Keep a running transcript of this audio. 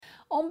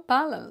On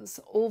balance,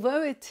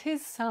 although it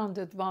is sound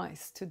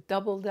advice to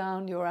double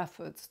down your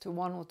efforts to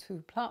one or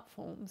two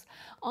platforms,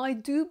 I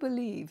do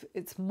believe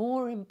it's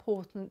more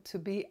important to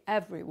be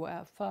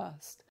everywhere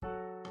first.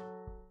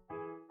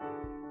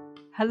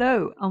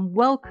 Hello and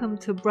welcome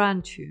to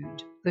Brand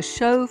Tuned, the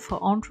show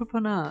for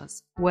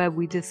entrepreneurs where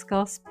we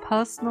discuss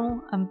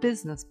personal and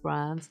business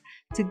brands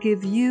to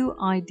give you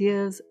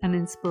ideas and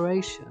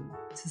inspiration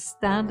to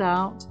stand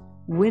out,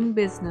 win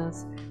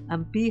business,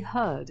 and be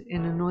heard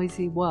in a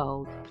noisy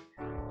world.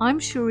 I'm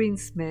Shireen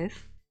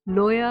Smith,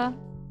 lawyer,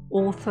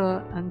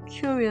 author, and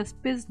curious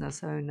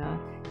business owner,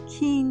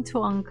 keen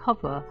to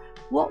uncover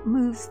what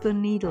moves the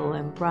needle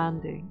in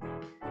branding.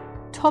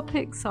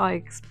 Topics I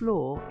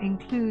explore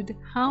include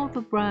how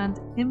the brand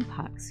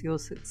impacts your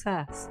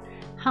success,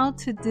 how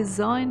to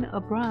design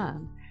a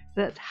brand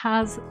that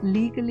has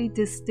legally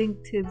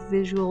distinctive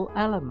visual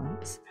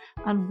elements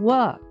and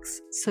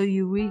works so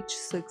you reach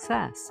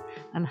success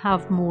and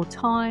have more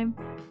time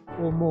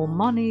or more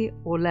money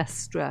or less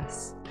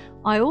stress.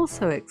 I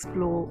also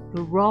explore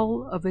the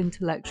role of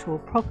intellectual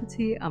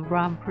property and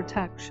brand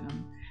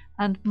protection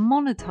and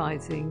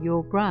monetizing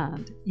your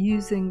brand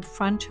using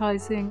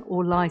franchising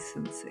or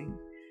licensing.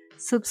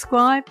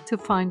 Subscribe to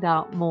find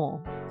out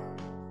more.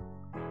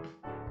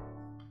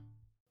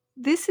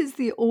 This is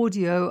the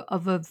audio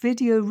of a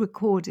video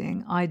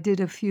recording I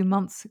did a few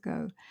months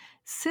ago.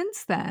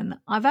 Since then,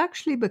 I've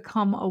actually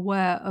become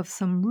aware of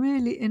some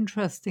really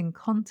interesting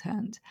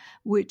content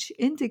which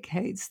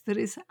indicates that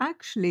it's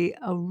actually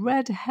a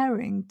red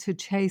herring to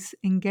chase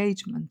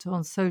engagement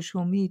on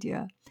social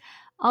media.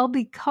 I'll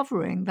be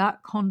covering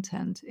that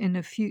content in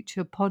a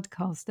future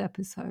podcast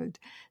episode.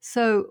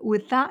 So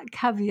with that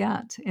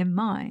caveat in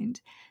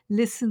mind,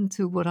 listen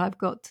to what I've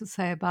got to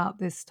say about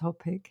this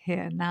topic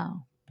here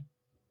now.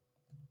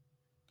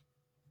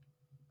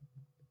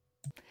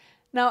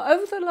 Now,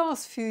 over the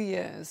last few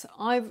years,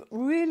 I've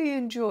really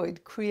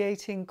enjoyed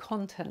creating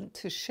content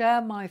to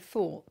share my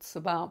thoughts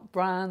about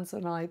brands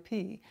and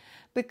IP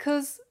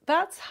because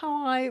that's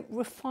how I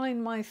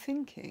refine my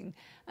thinking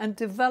and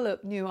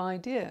develop new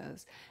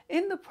ideas.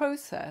 In the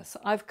process,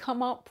 I've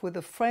come up with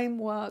a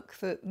framework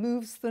that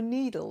moves the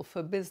needle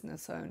for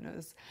business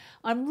owners.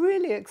 I'm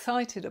really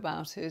excited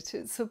about it.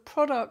 It's a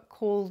product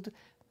called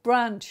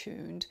Brand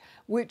Tuned,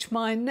 which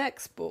my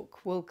next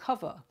book will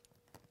cover.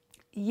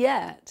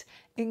 Yet,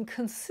 in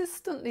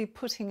consistently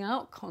putting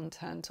out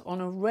content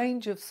on a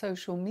range of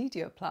social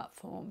media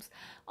platforms,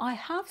 I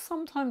have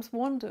sometimes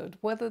wondered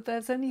whether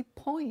there's any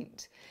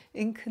point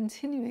in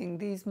continuing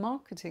these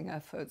marketing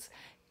efforts,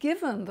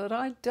 given that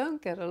I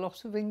don't get a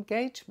lot of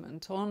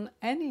engagement on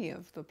any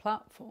of the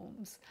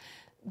platforms.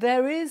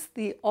 There is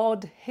the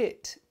odd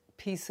hit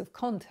piece of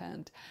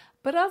content,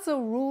 but as a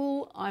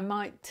rule, I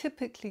might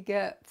typically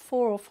get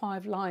 4 or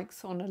 5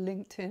 likes on a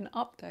LinkedIn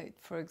update,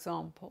 for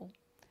example.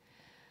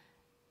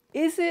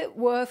 Is it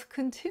worth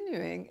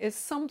continuing is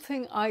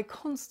something I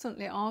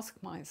constantly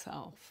ask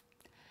myself.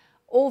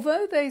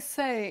 Although they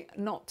say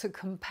not to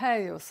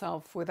compare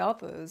yourself with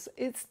others,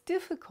 it's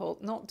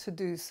difficult not to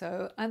do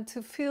so and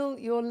to feel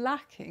you're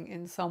lacking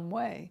in some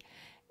way.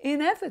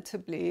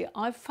 Inevitably,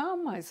 I've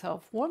found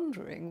myself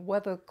wondering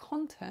whether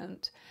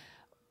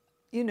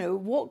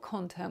what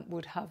content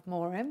would have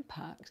more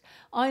impact.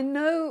 I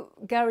know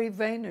Gary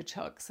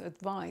Vaynerchuk's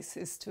advice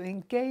is to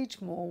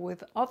engage more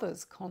with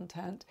others'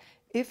 content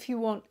if you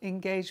want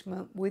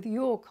engagement with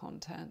your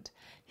content.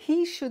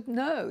 He should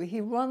know.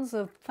 He runs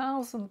a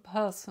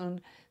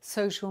 1,000-person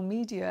social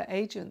media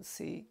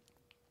agency.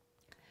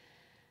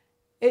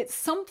 It's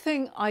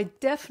something I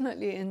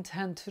definitely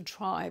intend to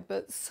try,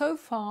 but so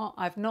far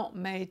I've not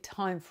made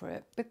time for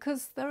it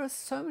because there are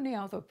so many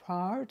other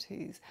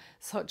priorities,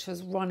 such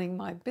as running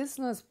my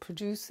business,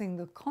 producing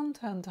the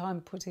content I'm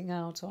putting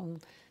out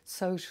on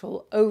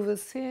social,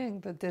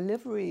 overseeing the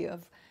delivery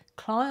of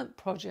client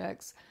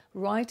projects,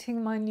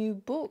 writing my new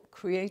book,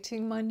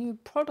 creating my new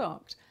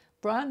product,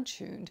 Brand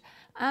Tuned,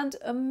 and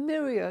a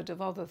myriad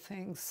of other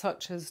things,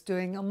 such as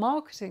doing a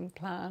marketing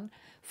plan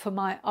for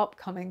my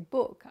upcoming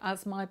book,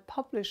 as my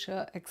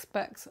publisher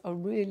expects a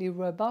really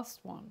robust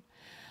one.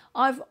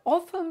 I've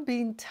often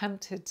been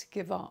tempted to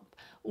give up.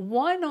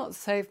 Why not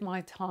save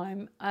my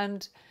time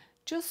and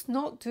just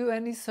not do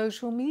any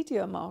social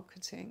media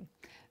marketing?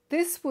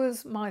 This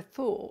was my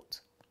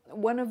thought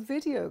when a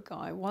video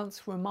guy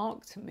once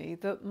remarked to me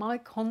that my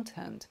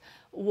content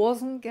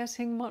wasn't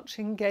getting much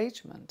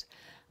engagement.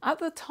 At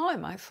the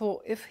time, I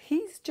thought, if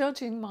he's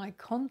judging my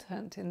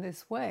content in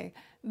this way,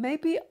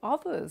 maybe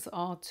others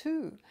are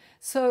too.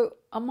 So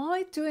am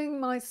I doing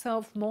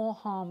myself more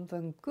harm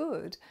than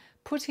good,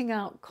 putting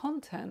out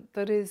content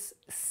that is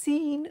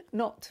seen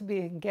not to be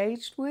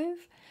engaged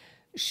with?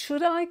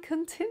 Should I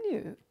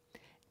continue?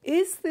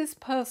 Is this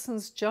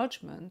person's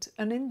judgment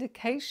an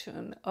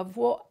indication of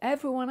what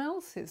everyone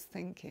else is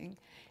thinking?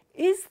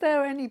 Is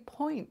there any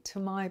point to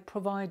my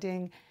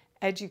providing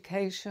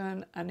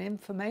education and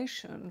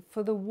information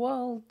for the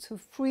world to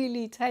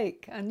freely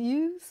take and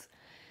use?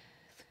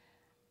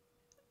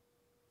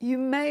 You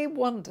may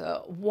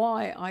wonder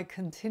why I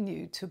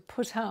continue to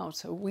put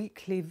out a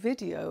weekly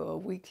video, a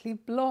weekly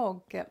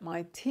blog, get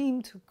my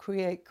team to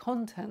create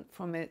content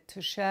from it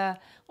to share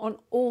on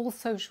all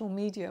social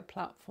media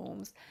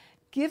platforms,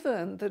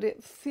 given that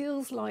it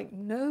feels like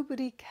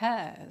nobody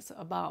cares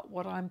about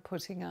what I'm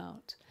putting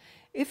out.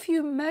 If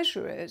you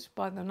measure it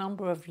by the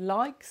number of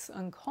likes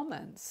and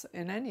comments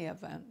in any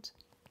event,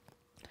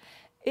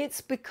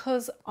 it's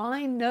because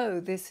I know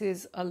this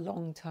is a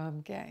long-term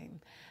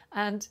game,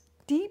 and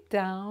deep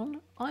down,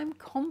 I'm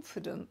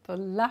confident the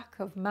lack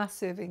of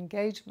massive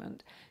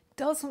engagement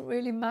doesn't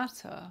really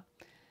matter.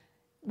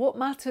 What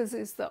matters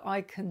is that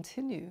I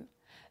continue.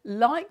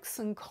 Likes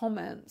and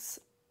comments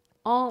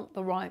aren't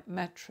the right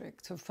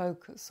metric to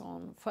focus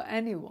on for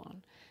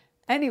anyone.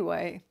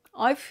 Anyway,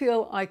 I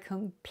feel I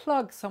can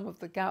plug some of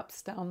the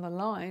gaps down the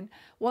line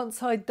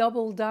once I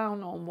double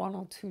down on one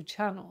or two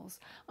channels.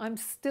 I'm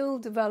still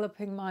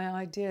developing my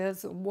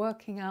ideas and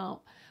working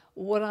out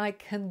what I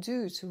can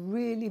do to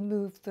really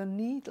move the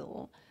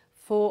needle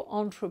for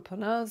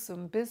entrepreneurs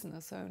and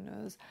business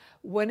owners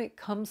when it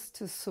comes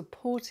to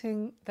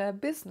supporting their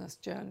business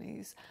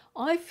journeys.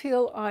 I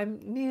feel I'm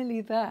nearly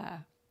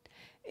there.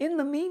 In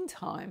the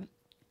meantime,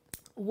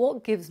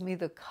 what gives me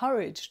the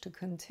courage to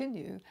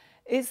continue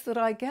is that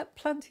I get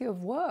plenty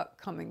of work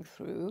coming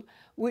through,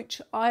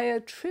 which I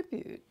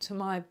attribute to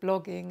my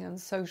blogging and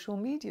social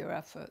media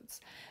efforts.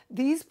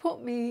 These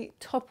put me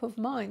top of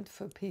mind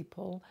for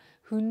people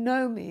who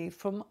know me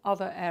from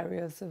other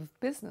areas of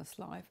business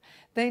life.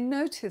 They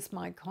notice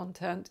my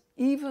content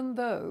even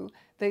though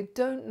they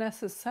don't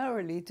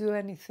necessarily do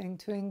anything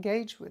to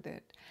engage with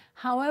it.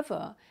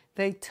 However,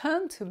 they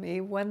turn to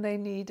me when they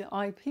need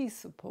IP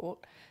support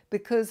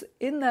because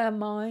in their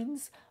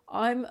minds,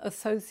 I'm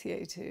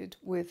associated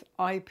with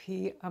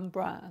IP and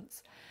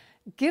brands.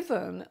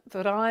 Given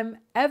that I'm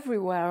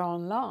everywhere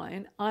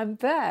online, I'm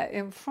there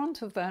in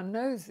front of their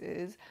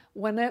noses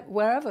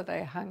wherever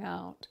they hang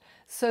out,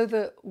 so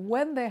that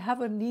when they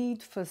have a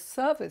need for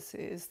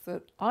services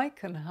that I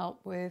can help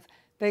with,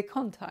 they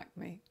contact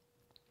me.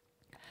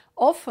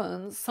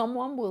 Often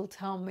someone will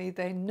tell me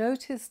they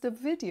noticed a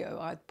video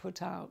I'd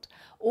put out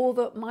or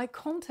that my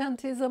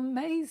content is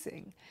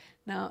amazing.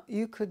 Now,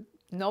 you could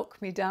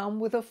knock me down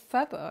with a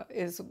feather,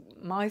 is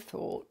my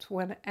thought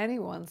when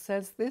anyone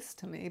says this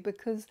to me,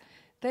 because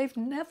they've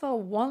never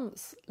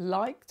once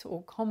liked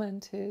or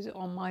commented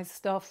on my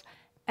stuff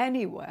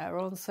anywhere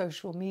on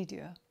social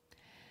media.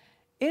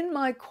 In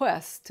my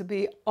quest to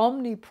be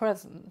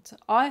omnipresent,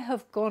 I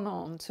have gone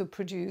on to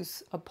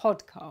produce a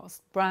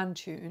podcast, Brand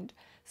Tuned,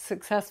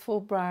 Successful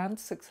Brand,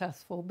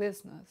 Successful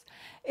Business.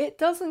 It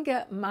doesn't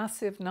get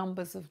massive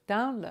numbers of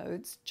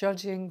downloads,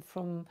 judging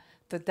from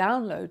the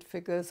download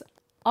figures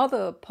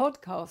other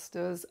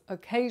podcasters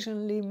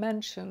occasionally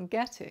mention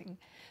getting.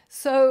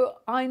 So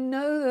I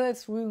know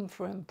there's room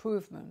for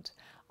improvement.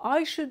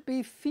 I should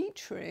be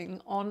featuring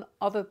on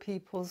other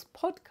people's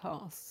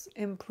podcasts,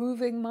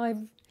 improving my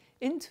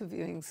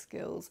interviewing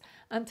skills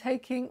and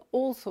taking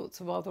all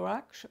sorts of other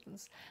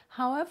actions.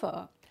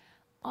 However,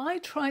 I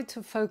try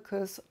to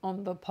focus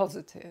on the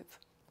positive,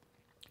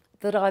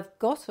 that I've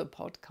got a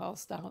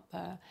podcast out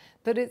there,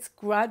 that it's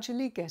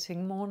gradually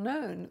getting more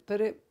known, that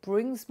it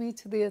brings me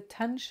to the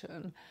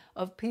attention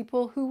of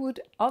people who would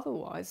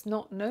otherwise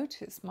not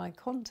notice my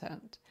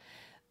content.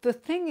 The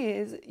thing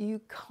is,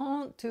 you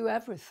can't do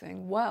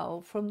everything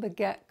well from the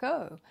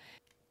get-go.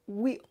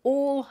 We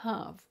all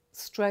have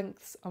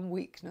strengths and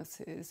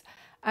weaknesses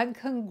and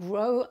can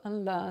grow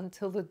and learn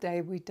till the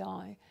day we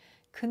die.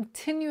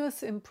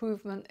 Continuous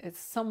improvement is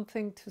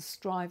something to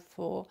strive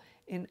for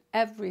in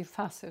every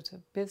facet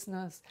of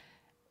business,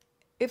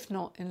 if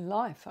not in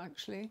life,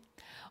 actually.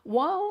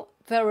 While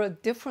there are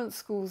different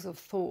schools of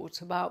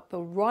thought about the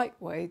right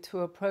way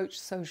to approach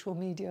social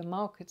media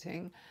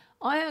marketing,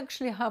 I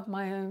actually have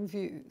my own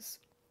views.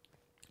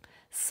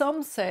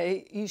 Some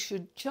say you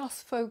should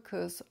just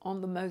focus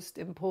on the most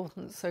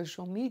important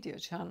social media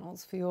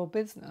channels for your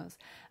business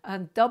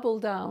and double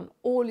down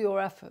all your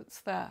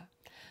efforts there.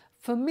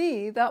 For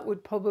me, that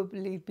would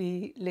probably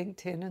be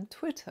LinkedIn and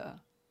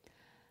Twitter.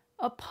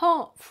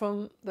 Apart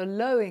from the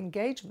low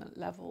engagement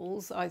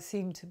levels, I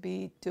seem to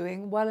be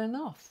doing well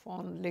enough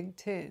on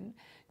LinkedIn,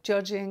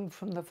 judging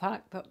from the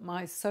fact that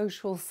my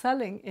social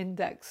selling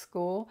index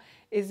score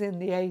is in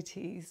the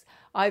 80s.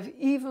 I've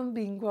even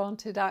been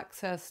granted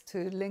access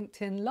to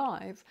LinkedIn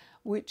Live,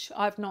 which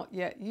I've not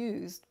yet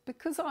used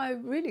because I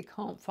really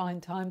can't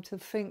find time to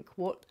think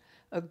what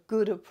a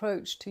good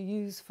approach to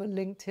use for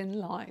LinkedIn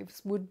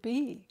Lives would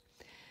be.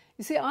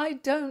 You see, I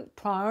don't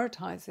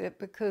prioritize it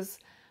because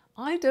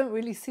I don't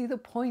really see the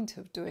point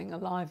of doing a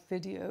live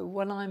video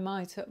when I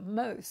might at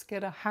most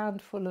get a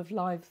handful of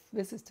live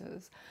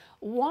visitors.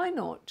 Why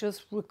not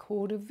just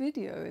record a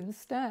video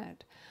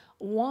instead?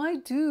 Why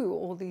do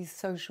all these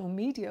social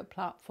media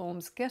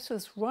platforms get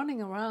us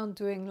running around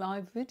doing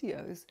live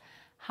videos?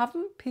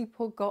 Haven't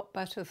people got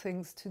better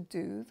things to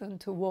do than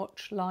to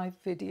watch live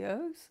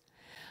videos?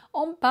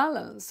 On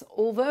balance,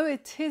 although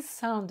it is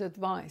sound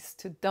advice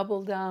to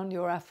double down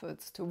your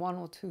efforts to one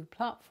or two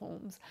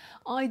platforms,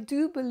 I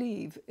do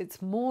believe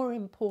it's more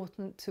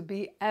important to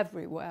be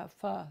everywhere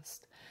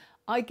first.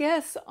 I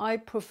guess I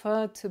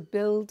prefer to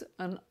build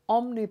an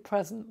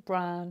omnipresent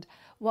brand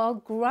while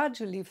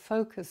gradually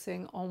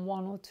focusing on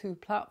one or two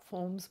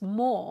platforms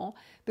more,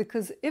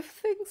 because if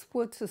things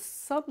were to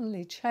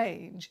suddenly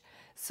change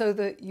so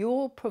that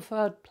your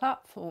preferred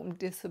platform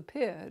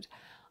disappeared,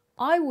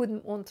 I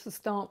wouldn't want to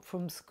start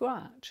from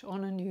scratch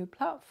on a new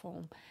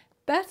platform.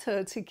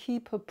 Better to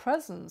keep a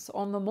presence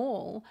on them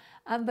all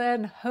and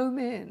then home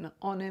in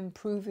on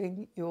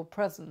improving your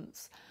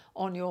presence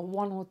on your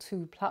one or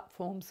two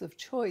platforms of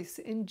choice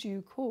in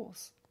due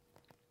course.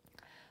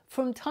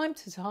 From time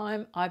to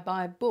time, I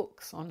buy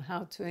books on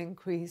how to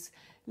increase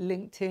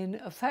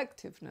LinkedIn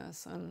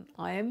effectiveness, and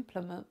I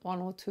implement one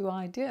or two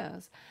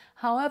ideas.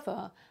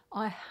 However,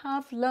 I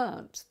have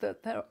learnt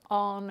that there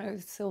are no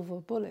silver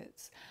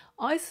bullets.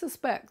 I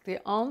suspect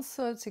the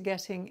answer to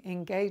getting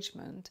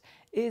engagement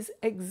is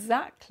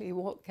exactly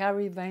what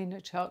Gary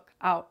Vaynerchuk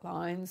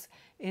outlines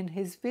in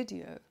his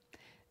video.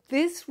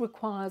 This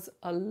requires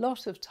a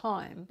lot of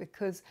time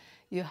because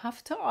you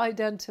have to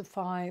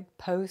identify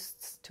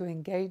posts to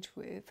engage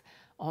with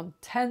on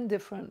 10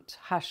 different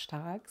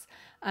hashtags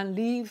and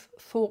leave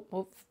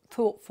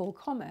thoughtful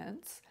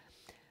comments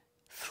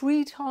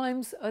 3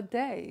 times a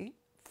day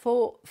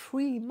for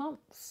 3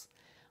 months.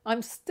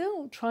 I'm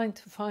still trying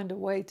to find a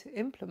way to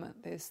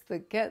implement this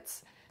that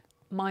gets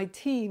my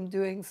team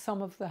doing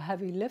some of the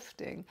heavy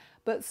lifting,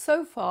 but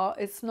so far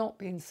it's not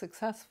been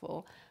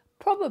successful.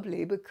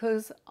 Probably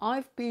because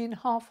I've been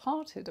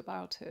half-hearted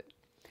about it.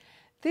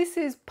 This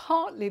is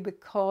partly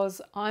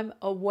because I'm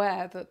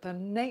aware that the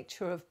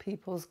nature of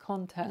people's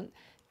content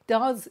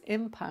does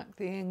impact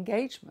the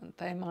engagement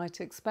they might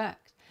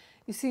expect.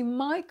 You see,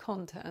 my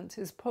content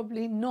is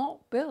probably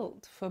not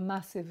built for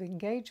massive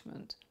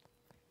engagement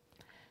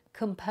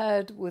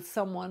compared with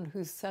someone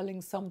who's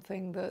selling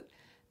something that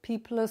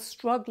people are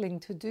struggling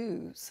to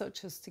do,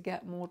 such as to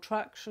get more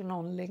traction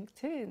on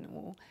LinkedIn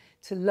or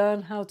to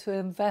learn how to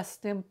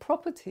invest in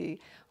property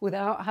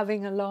without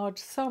having a large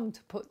sum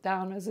to put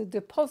down as a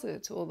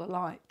deposit or the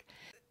like.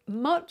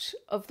 Much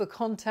of the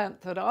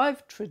content that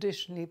I've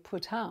traditionally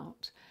put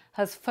out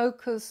has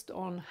focused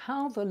on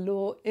how the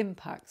law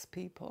impacts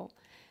people.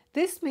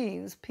 This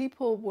means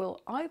people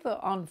will either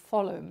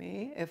unfollow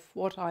me if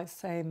what I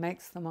say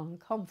makes them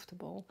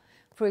uncomfortable,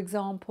 for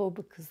example,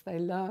 because they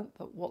learnt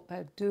that what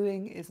they're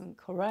doing isn't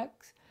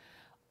correct,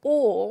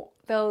 or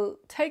they'll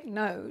take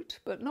note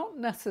but not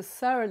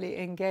necessarily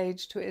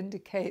engage to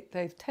indicate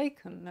they've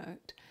taken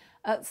note.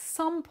 At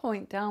some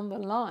point down the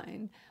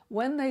line,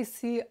 when they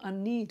see a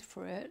need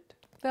for it,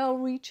 they'll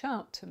reach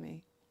out to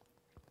me.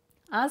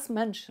 As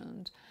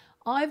mentioned,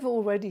 I've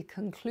already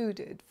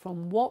concluded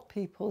from what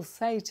people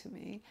say to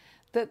me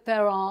that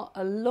there are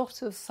a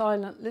lot of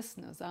silent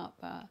listeners out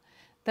there.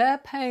 They're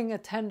paying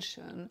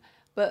attention,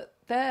 but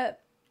they're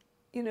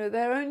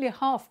only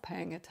half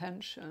paying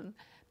attention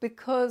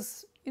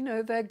because,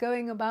 they're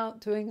going about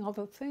doing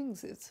other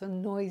things. It's a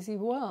noisy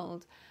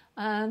world.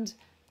 And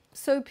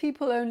so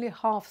people only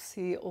half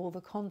see all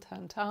the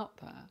content out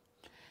there.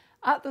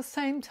 At the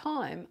same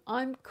time,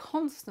 I'm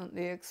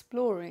constantly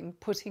exploring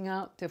putting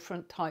out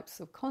different types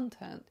of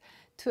content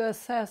to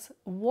assess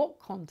what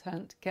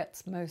content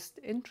gets most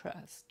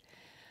interest.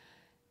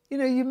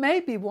 You may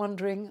be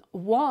wondering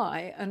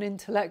why an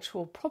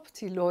intellectual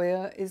property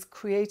lawyer is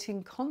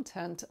creating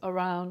content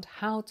around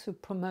how to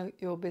promote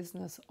your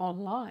business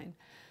online.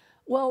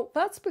 Well,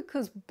 that's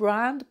because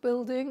brand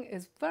building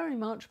is very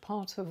much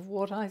part of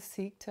what I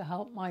seek to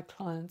help my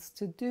clients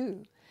to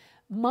do.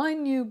 My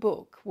new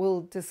book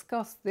will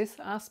discuss this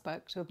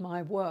aspect of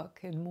my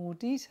work in more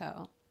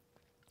detail.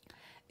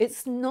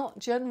 It's not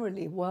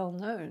generally well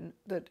known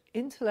that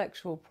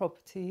intellectual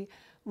property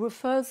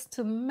refers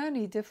to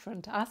many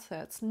different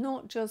assets,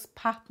 not just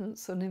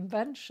patents and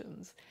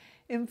inventions.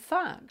 In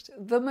fact,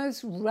 the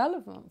most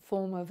relevant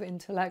form of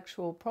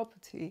intellectual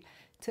property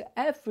to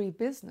every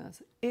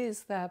business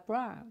is their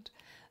brand.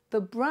 The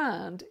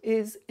brand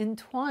is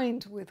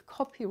entwined with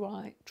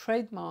copyright,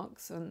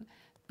 trademarks, and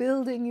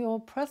building your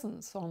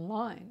presence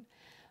online.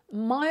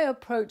 My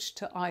approach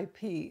to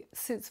IP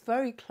sits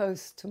very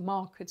close to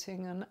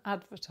marketing and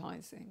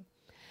advertising.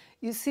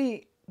 You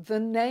see, the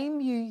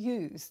name you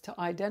use to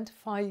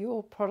identify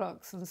your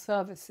products and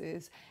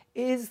services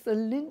is the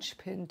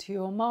linchpin to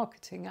your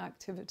marketing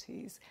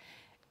activities.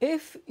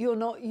 If you're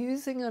not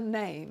using a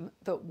name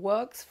that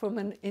works from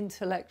an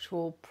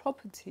intellectual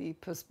property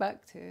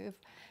perspective,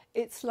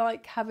 it's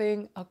like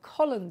having a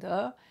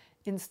colander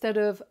instead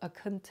of a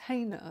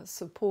container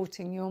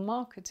supporting your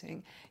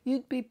marketing.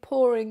 You'd be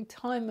pouring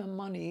time and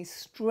money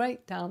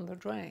straight down the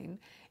drain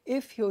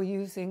if you're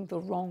using the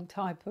wrong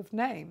type of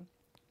name.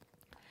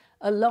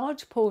 A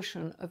large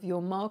portion of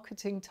your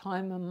marketing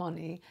time and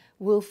money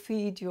will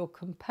feed your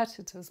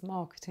competitors'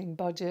 marketing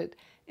budget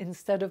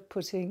instead of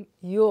putting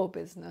your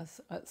business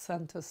at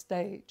center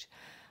stage.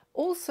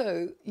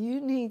 Also,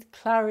 you need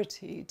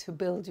clarity to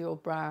build your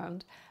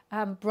brand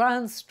And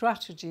brand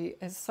strategy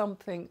is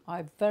something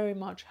I very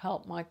much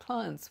help my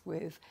clients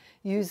with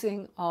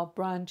using our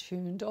brand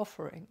tuned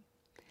offering.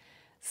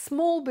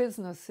 Small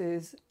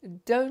businesses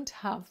don't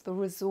have the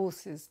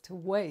resources to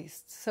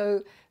waste,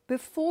 so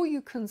before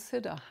you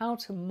consider how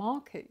to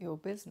market your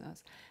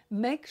business,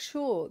 make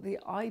sure the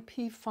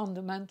IP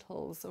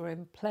fundamentals are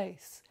in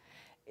place.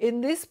 In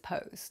this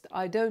post,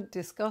 I don't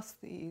discuss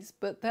these,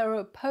 but there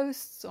are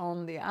posts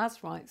on the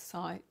AsRight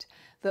site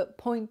that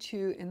point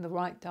you in the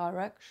right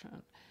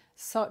direction,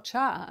 such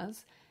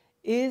as,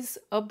 is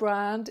a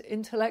brand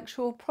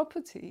intellectual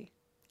property?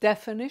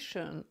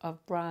 Definition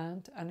of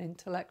brand and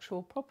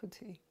intellectual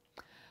property.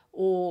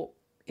 Or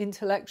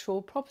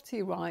intellectual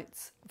property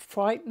rights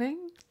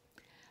frightening?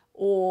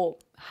 Or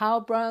How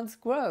Brands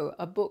Grow,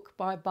 a book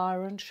by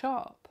Byron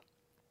Sharp.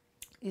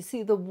 You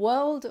see, the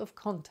world of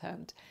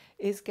content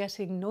is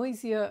getting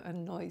noisier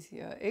and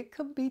noisier. It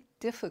can be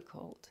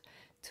difficult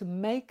to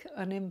make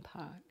an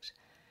impact,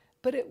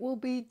 but it will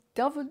be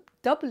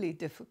doubly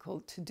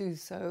difficult to do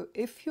so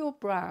if your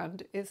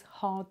brand is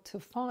hard to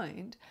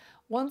find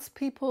once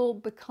people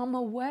become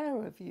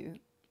aware of you.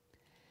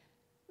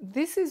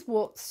 This is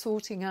what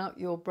sorting out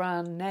your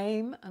brand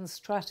name and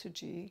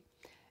strategy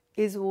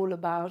is all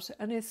about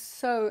and is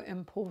so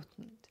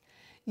important.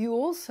 You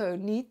also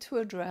need to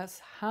address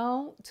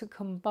how to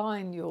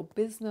combine your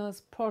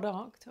business,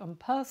 product, and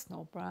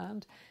personal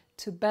brand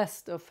to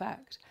best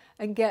effect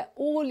and get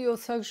all your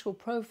social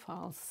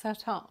profiles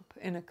set up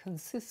in a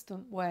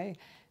consistent way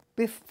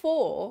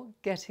before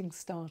getting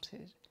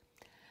started.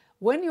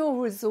 When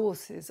your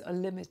resources are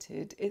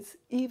limited, it's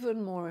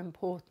even more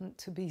important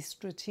to be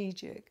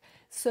strategic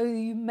so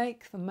you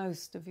make the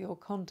most of your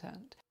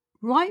content.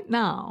 Right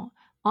now,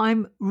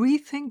 I'm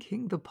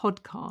rethinking the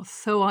podcast,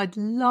 so I'd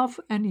love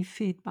any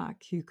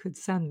feedback you could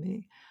send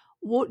me.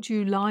 What do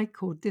you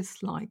like or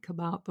dislike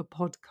about the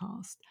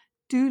podcast?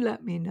 Do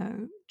let me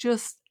know.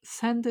 Just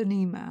send an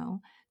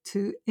email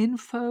to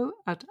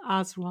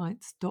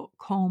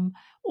info@asrights.com,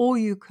 or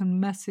you can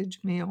message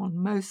me on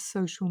most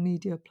social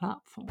media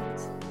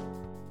platforms.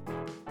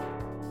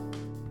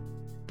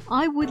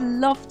 I would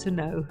love to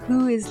know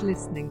who is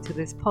listening to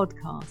this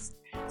podcast,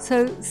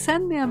 so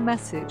send me a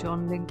message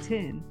on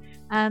LinkedIn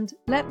and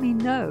let me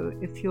know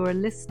if you're a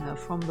listener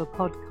from the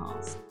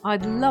podcast.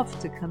 I'd love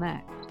to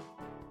connect.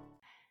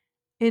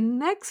 In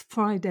next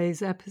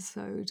Friday's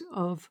episode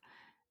of,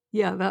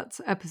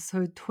 that's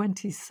episode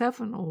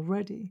 27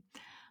 already,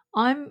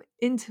 I'm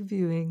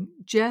interviewing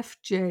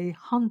Jeff J.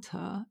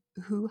 Hunter,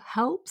 who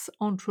helps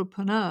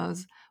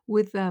entrepreneurs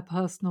with their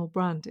personal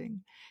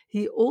branding.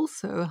 He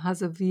also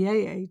has a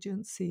VA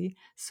agency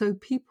so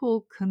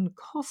people can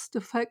cost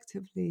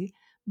effectively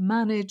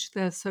manage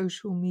their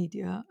social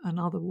media and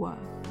other work.